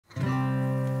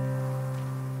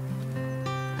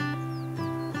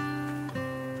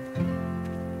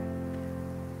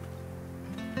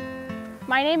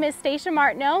My name is Stacia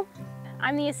Martineau.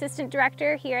 I'm the assistant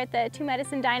director here at the Two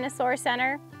Medicine Dinosaur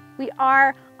Center. We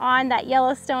are on that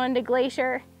Yellowstone to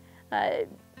Glacier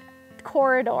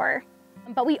corridor,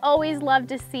 but we always love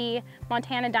to see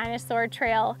Montana Dinosaur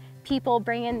Trail people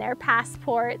bring in their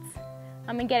passports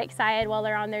and get excited while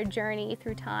they're on their journey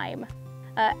through time.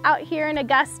 Out here in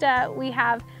Augusta, we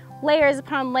have layers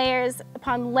upon layers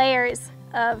upon layers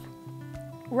of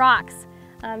rocks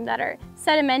that are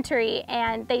sedimentary,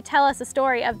 and they tell us a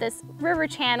story of this river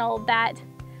channel that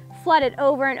flooded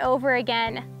over and over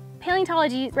again.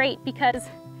 Paleontology is great because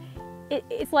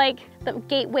it's like the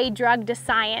gateway drug to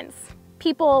science.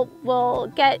 People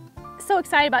will get so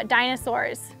excited about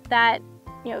dinosaurs that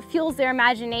fuels their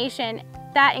imagination.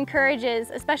 That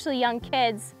encourages especially young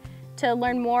kids to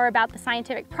learn more about the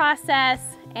scientific process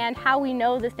and how we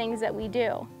know the things that we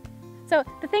do. So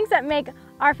the things that make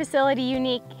our facility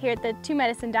unique here at the Two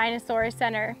Medicine Dinosaur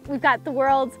Center, we've got the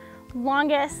world's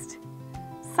longest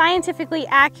scientifically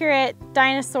accurate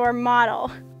dinosaur model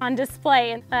on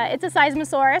display. It's a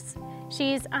Seismosaurus.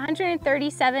 She's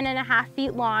 137.5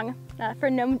 feet long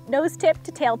from nose tip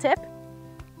to tail tip.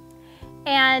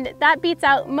 And that beats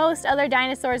out most other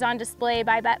dinosaurs on display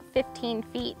by about 15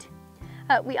 feet.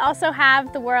 We also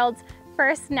have the world's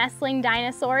first nestling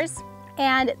dinosaurs.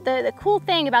 And the cool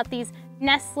thing about these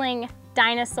nestling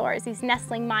dinosaurs, these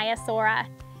nestling Maiasaura,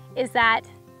 is that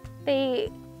they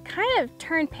kind of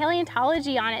turned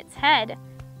paleontology on its head.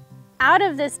 Out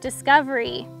of this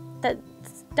discovery that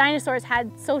dinosaurs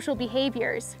had social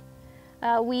behaviors,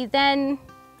 we then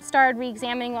started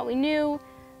re-examining what we knew,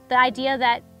 the idea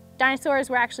that dinosaurs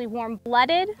were actually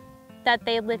warm-blooded, that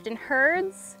they lived in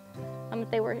herds,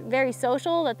 that they were very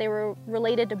social, that they were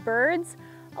related to birds.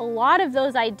 A lot of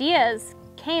those ideas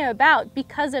came about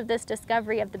because of this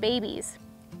discovery of the babies.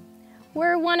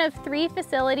 We're one of 3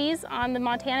 facilities on the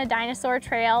Montana Dinosaur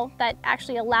Trail that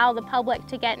actually allow the public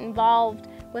to get involved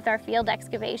with our field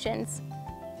excavations.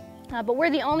 But we're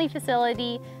the only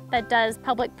facility that does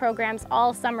public programs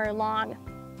all summer long.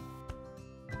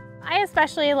 I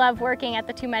especially love working at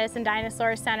the Two Medicine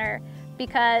Dinosaur Center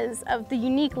because of the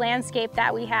unique landscape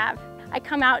that we have. I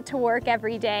come out to work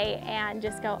every day and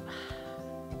just go, oh,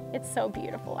 it's so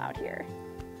beautiful out here.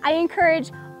 I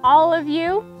encourage all of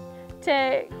you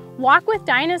to walk with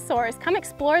dinosaurs. Come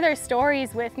explore their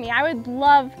stories with me. I would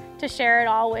love to share it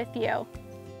all with you.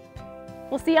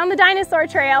 We'll see you on the dinosaur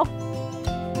trail.